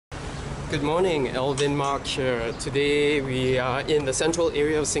Good morning, Alvin Mark here. Today we are in the central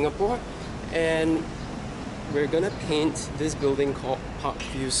area of Singapore and we're gonna paint this building called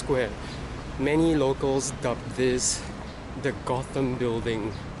Parkview Square. Many locals dub this the Gotham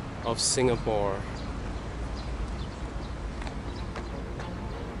building of Singapore.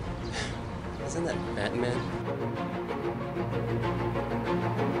 Isn't that Batman?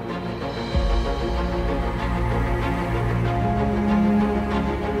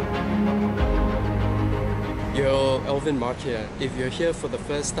 Yo, Alvin Mark here. If you're here for the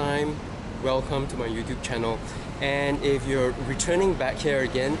first time, welcome to my YouTube channel. And if you're returning back here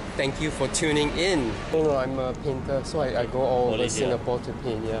again, thank you for tuning in. You know, I'm a painter, so I go all over Singapore to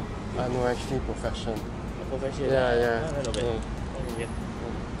paint, yeah. I'm actually profession. Profession? Yeah. Not bad.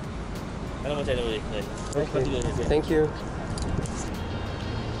 Okay. Thank you.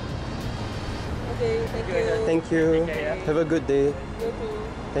 Okay, thank you. Thank you. Have a good day. You too.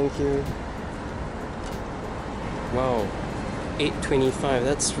 Thank you. Wow, 8:25,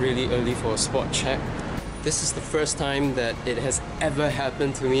 that's really early for a spot check. This is the first time that it has ever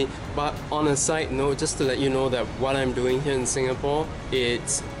happened to me, but on a side note, just to let you know that what I'm doing here in Singapore,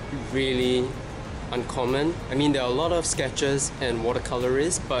 it's really uncommon. I mean, there are a lot of sketchers and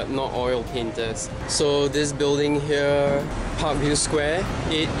watercolorists, but not oil painters. So this building here, Parkview Square,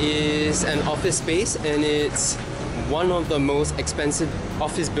 it is an office space and it's one of the most expensive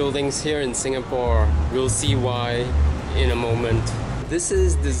office buildings here in Singapore. We'll see why in a moment. This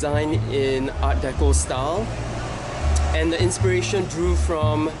is designed in Art Deco style and the inspiration drew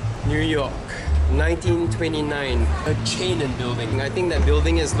from New York, 1929, a Chanin building. I think that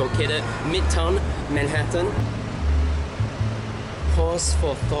building is located Midtown, Manhattan. Pause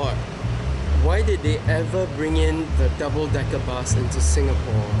for thought. Why did they ever bring in the double-decker bus into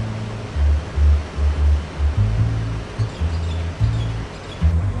Singapore?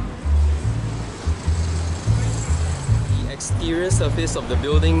 The exterior surface of the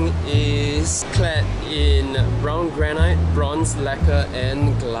building is clad in brown granite, bronze lacquer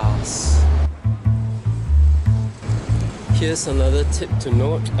and glass. Here's another tip to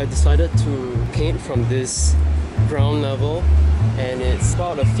note. I decided to paint from this ground level and it's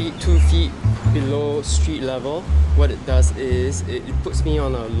about 2 feet below street level. What it does is it puts me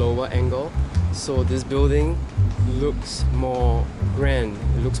on a lower angle, so this building looks more grand,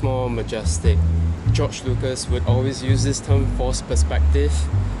 it looks more majestic. George Lucas would always use this term, forced perspective.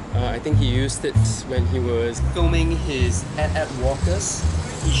 I think he used it when he was filming his Ad Walkers.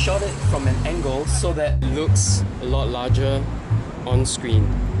 He shot it from an angle so that it looks a lot larger on screen.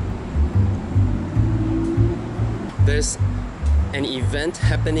 There's an event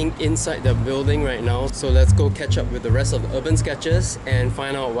happening inside the building right now, so let's go catch up with the rest of the urban sketchers and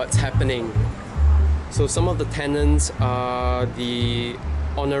find out what's happening. So some of the tenants are the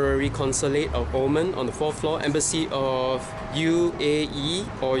Honorary Consulate of Oman on the 4th floor, Embassy of UAE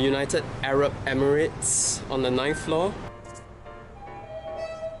or United Arab Emirates on the 9th floor.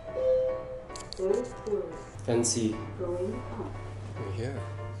 Fancy. Yeah.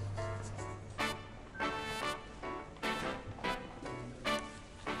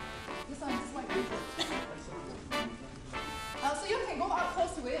 So you can go up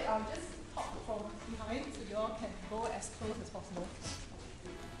close to it. I'll just pop from behind so you all can go as close as possible.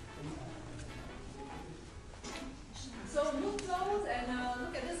 So move close and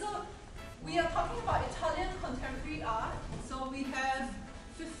look at this. So we are talking about Italian contemporary art. So we have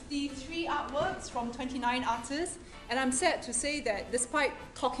 53 artworks from 29 artists. And I'm sad to say that despite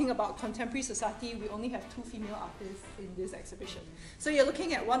talking about contemporary society, we only have 2 female artists in this exhibition. So you're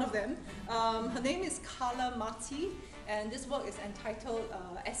looking at one of them. Her name is Carla Marti, and this work is entitled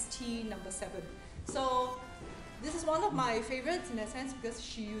ST number 7. So this is one of my favorites in a sense because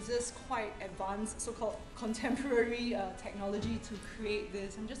she uses quite advanced so-called contemporary technology to create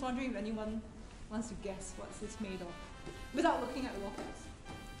this. I'm just wondering if anyone wants to guess what's this made of without looking at the workers.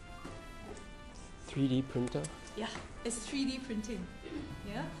 3D printer? Yeah, it's 3D printing.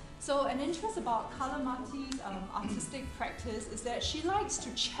 Yeah. So an interest about Carla Marti's artistic practice is that she likes to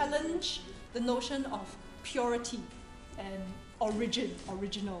challenge the notion of purity and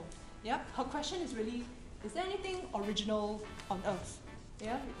original. Yeah. Her question is really, is there anything original on Earth?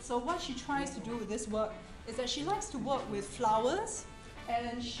 Yeah. So what she tries to do with this work is that she likes to work with flowers,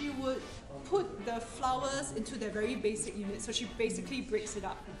 and she would put the flowers into their very basic units. So she basically breaks it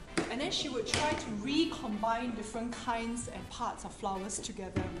up. And then she would try to recombine different kinds and parts of flowers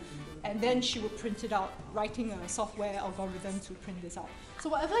together. And then she would print it out, writing a software algorithm to print this out. So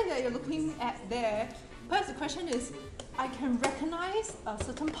whatever that you're looking at there, perhaps the question is, I can recognize a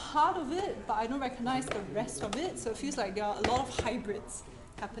certain part of it, but I don't recognize the rest of it. So it feels like there are a lot of hybrids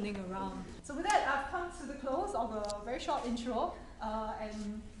happening around. So with that, I've come to the close of a very short intro,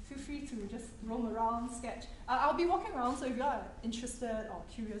 and feel free to just roam around, sketch. I'll be walking around, so if you are interested or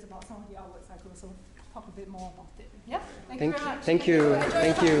curious about some of the artworks, I could also talk a bit more about it. Yeah? Thank you very much. Thank you.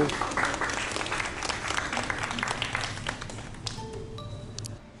 Thank you.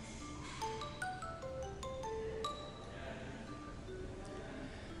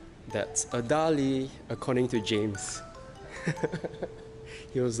 That's a Dali, according to James.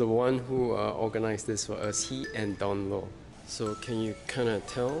 He was the one who organized this for us, he and Don Lo. So can you kind of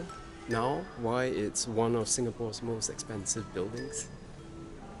tell now why it's one of Singapore's most expensive buildings?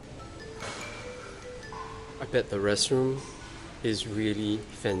 I bet the restroom is really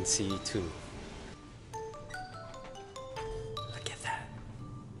fancy too. Look at that.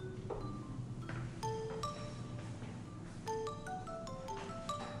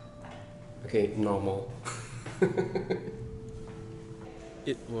 Okay, normal.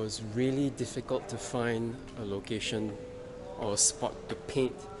 It was really difficult to find a location or a spot to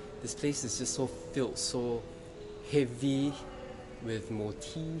paint. This place is just so filled, so heavy with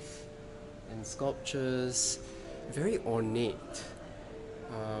motif and sculptures, very ornate.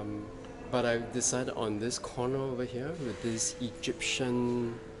 But I decided on this corner over here with this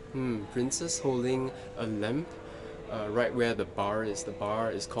Egyptian princess holding a lamp right where the bar is. The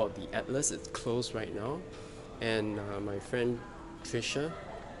bar is called the Atlas. It's closed right now. And my friend Trisha,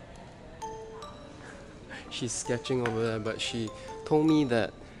 she's sketching over there, but she told me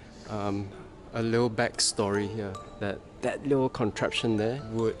that a little backstory here, that little contraption there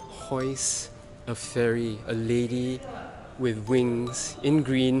would hoist a fairy, a lady with wings in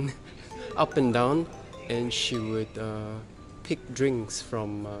green, up and down, and she would pick drinks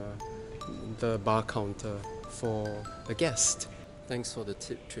from the bar counter for the guest. Thanks for the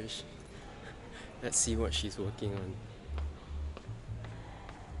tip, Trish. Let's see what she's working on.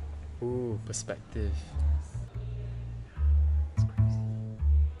 Ooh, perspective.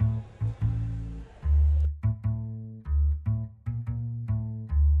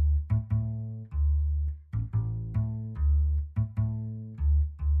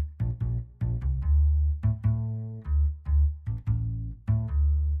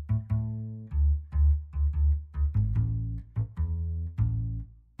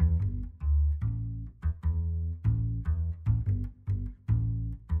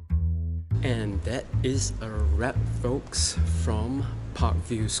 And that is a wrap, folks, from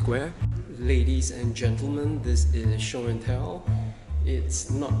Parkview Square. Ladies and gentlemen, this is Show and Tell. It's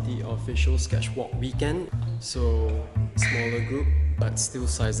not the official sketchwalk weekend, so smaller group, but still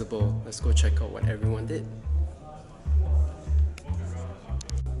sizable. Let's go check out what everyone did.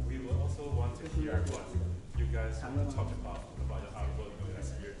 We will also want to hear what you guys want to talk about your artwork, your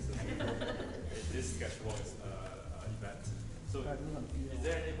experiences. This sketchwalk is an event. So, is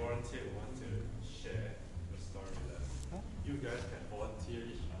there any volunteer who want to share your story with us? Huh? You guys can volunteer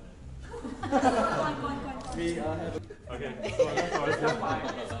each other. We have. Okay, so I'm sorry.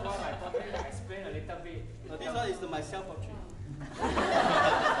 This one I probably explain a little bit. This one is the myself portrait.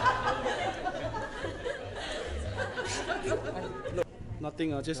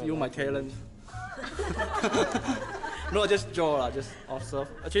 Nothing, just use my talent. No, just draw, just observe.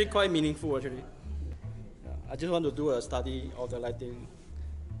 Actually, quite meaningful actually. I just want to do a study of the lighting.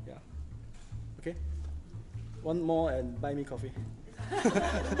 Yeah. Okay. One more and buy me coffee.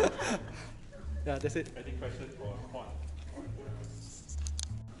 Yeah, that's it. Any questions for Juan?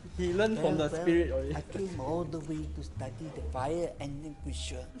 He learned from the spirit already. I came all the way to study the fire and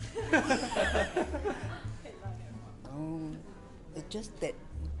visual. It's just that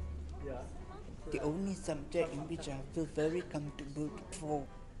the only subject in which I feel very comfortable to draw.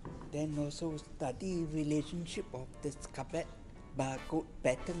 Then also study relationship of the scarpet, barcode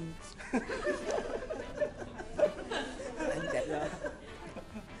patterns. And that.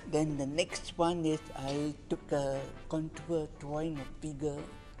 Then the next one is I took a contour drawing of figure.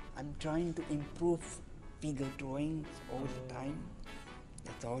 I'm trying to improve figure drawings all the time.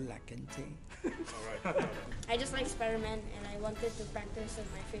 That's all I can say. All right. I just like experiment and I wanted to practice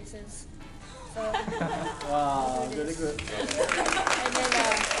with my faces. So Wow, very good. and then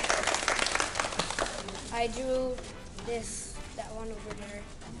I drew that one over there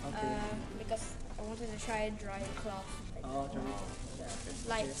because I wanted to try drawing cloth, like the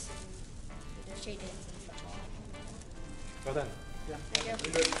lights, the shading and stuff. Well done. Yeah. Thank you.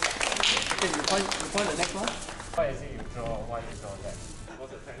 Okay, you point the next one? Why is it you draw? Why you draw that?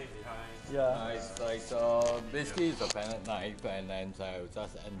 What's the technique behind? Yeah. It's like basically it's a palette knife, and then I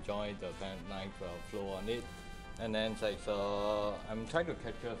just enjoy the palette knife flow on it, and then it's like I'm trying to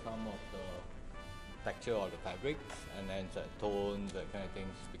capture some of the texture of the fabric, and then the tone, that kind of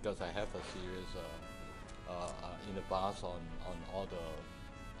things, because I have a series in the past on all the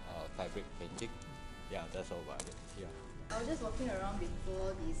fabric painting. Yeah, that's all about it. Yeah. I was just walking around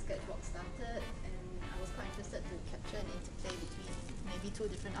before the sketchwalk started, and I was quite interested to capture an interplay between maybe two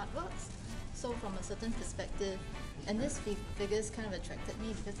different artworks. So from a certain perspective, and this figures kind of attracted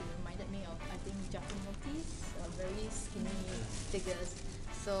me because it reminded me of, I think, Giacomo's very skinny figures.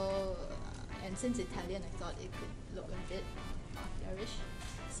 So, and since Italian, I thought it could look a bit garish.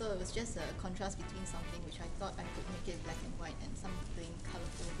 So it was just a contrast between something which I thought I could make it black and white and something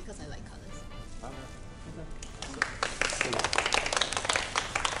colorful because I like colors.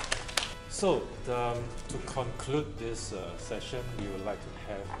 So, to conclude this session, we would like to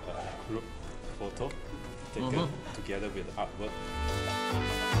have a group photo taken together with the artwork.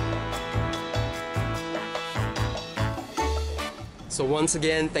 So once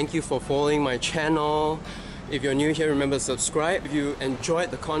again, thank you for following my channel. If you're new here, remember to subscribe. If you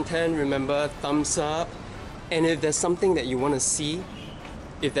enjoyed the content, remember thumbs up. And if there's something that you want to see,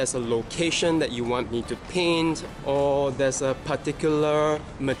 if there's a location that you want me to paint, or there's a particular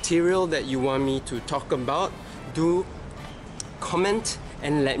material that you want me to talk about, do comment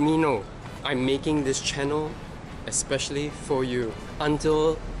and let me know. I'm making this channel especially for you.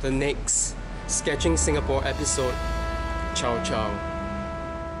 Until the next Sketching Singapore episode, ciao ciao.